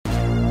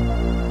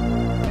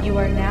You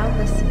are now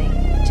listening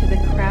to the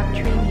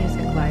Crabtree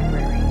Music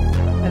Library,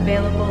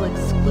 available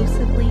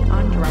exclusively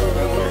on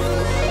Drumroller.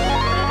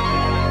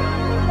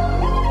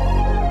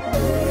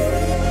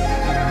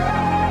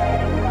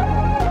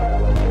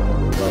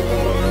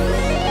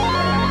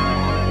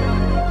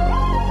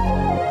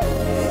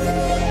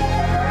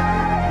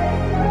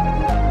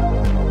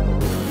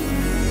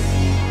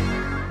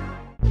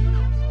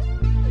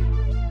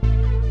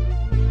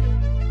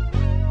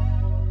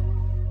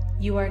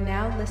 You are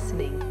now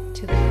listening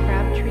to the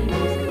Crabtree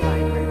Music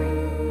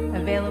Library,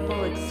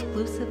 available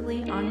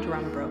exclusively on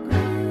Drumbroker.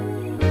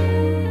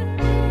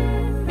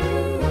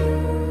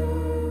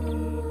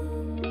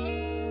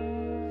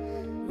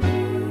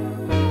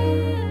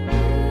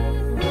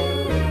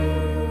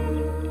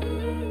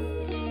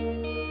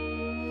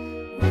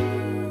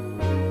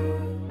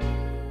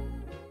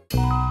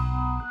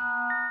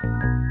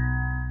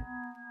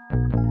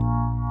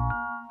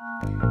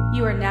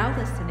 You are now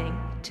listening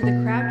to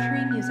the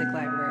Crabtree Music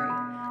Library,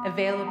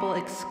 available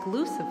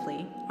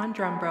exclusively on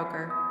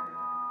Drumbroker.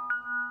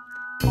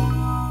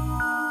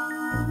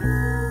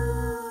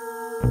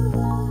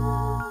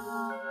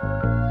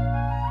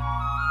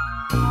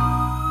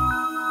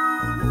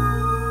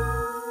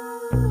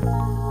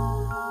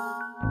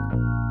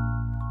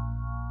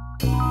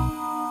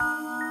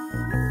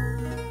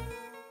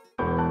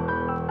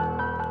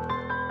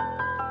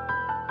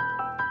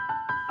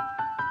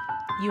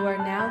 You are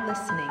now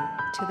listening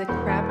to the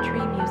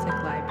Crabtree Music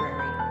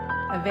Library,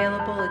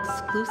 available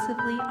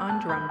exclusively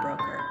on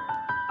Drumbroker.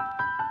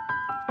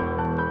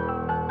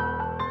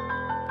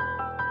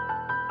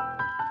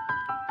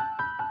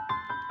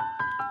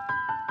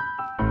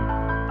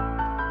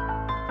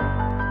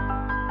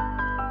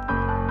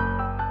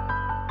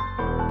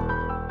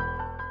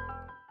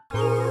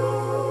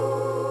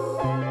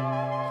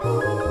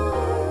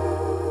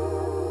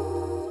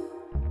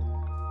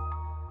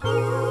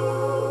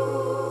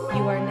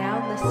 You are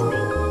now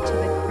listening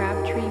to the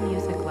Crabtree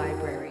Music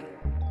Library.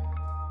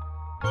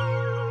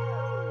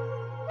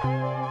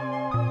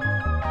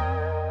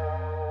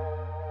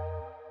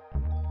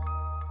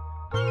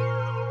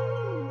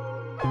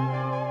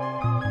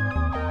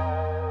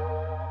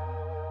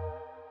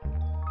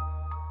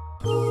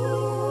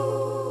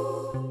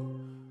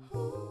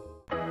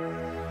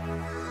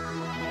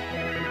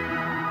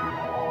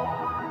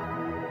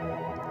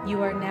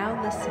 You are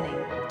now listening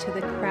to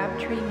the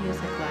Crabtree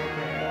Music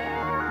Library.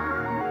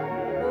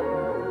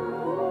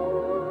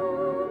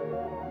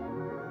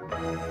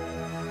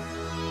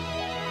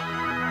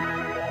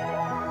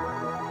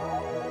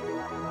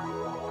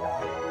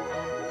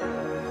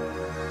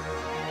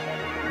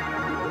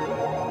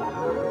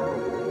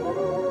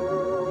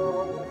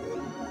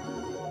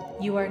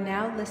 You are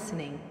now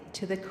listening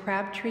to the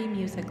Crabtree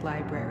Music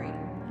Library,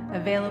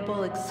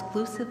 available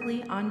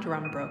exclusively on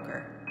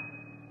Drumbroker.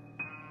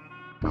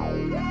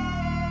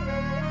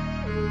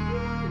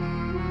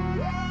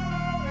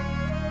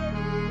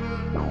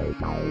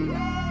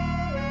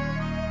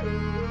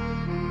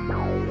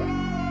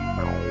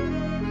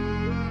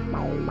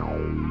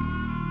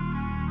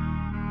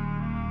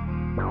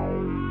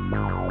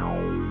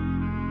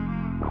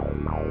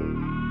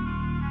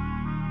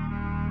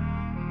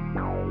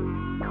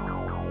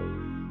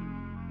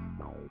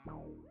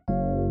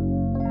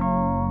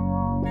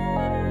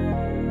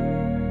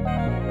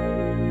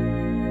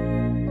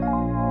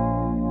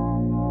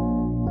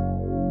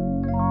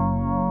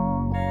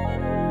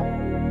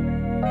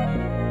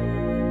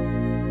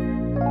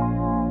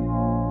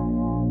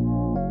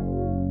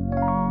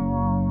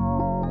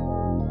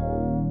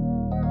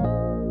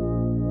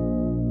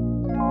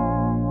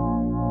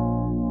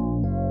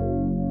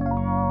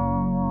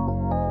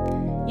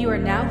 You are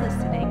now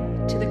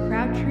listening to the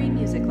Crabtree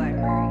Music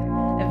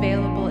Library,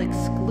 available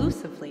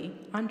exclusively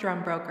on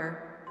Drumbroker.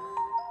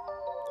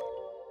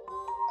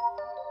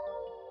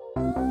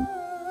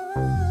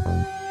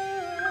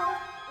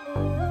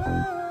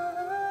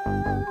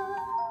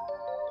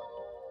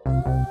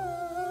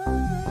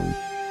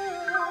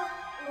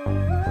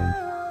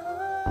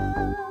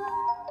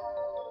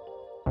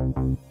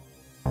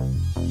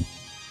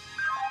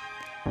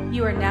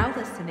 You are now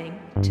listening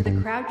to the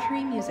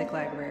Crabtree Music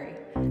Library,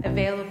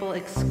 available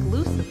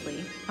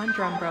exclusively on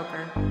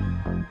Drumbroker.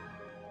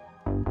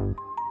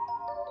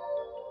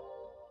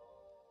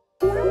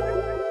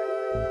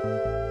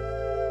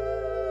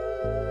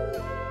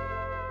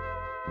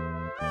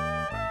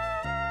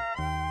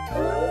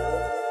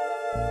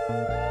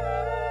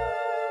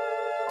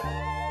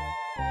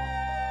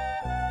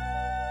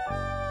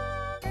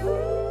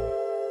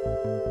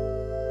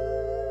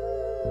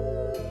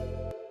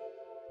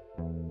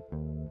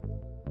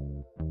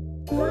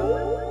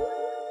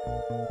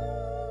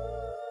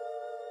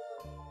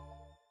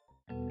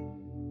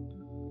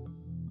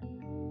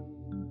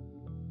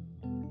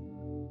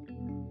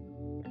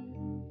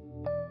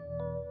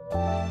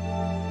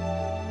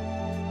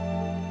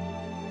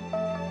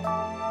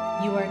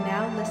 You are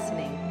now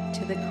listening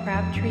to the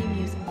Crabtree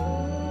Music.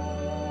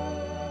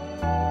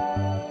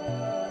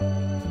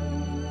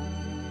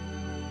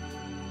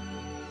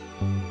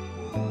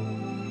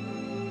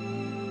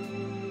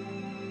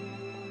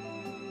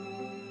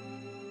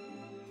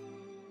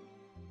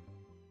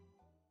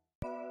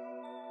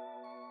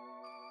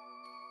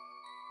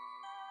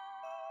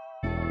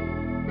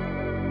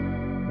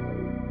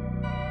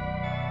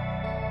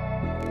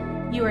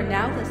 You are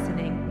now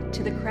listening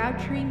to the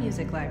Crabtree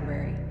Music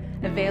Library,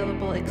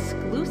 available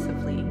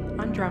exclusively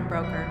on Drum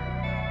Broker.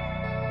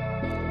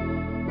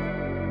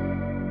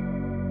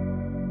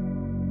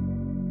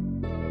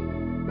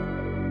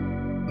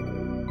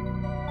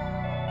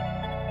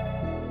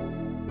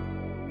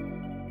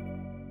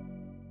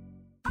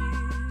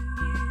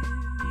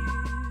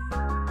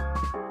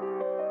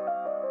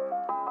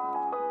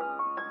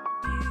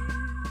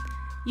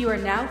 You are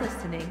now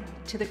listening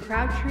to the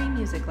Crabtree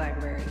Music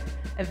Library,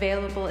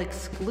 available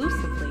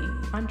exclusively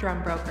on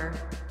Drum Broker.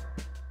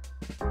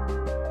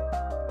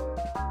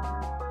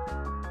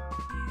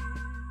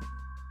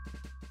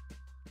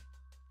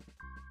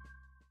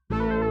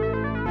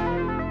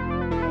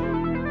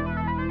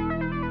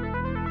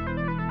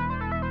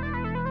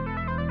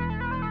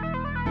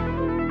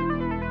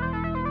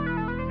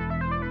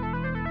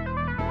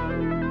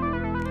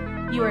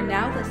 You are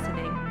now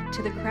listening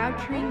to the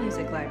Crabtree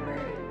Music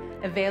Library,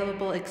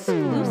 available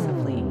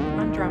exclusively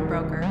on Drum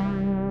Broker.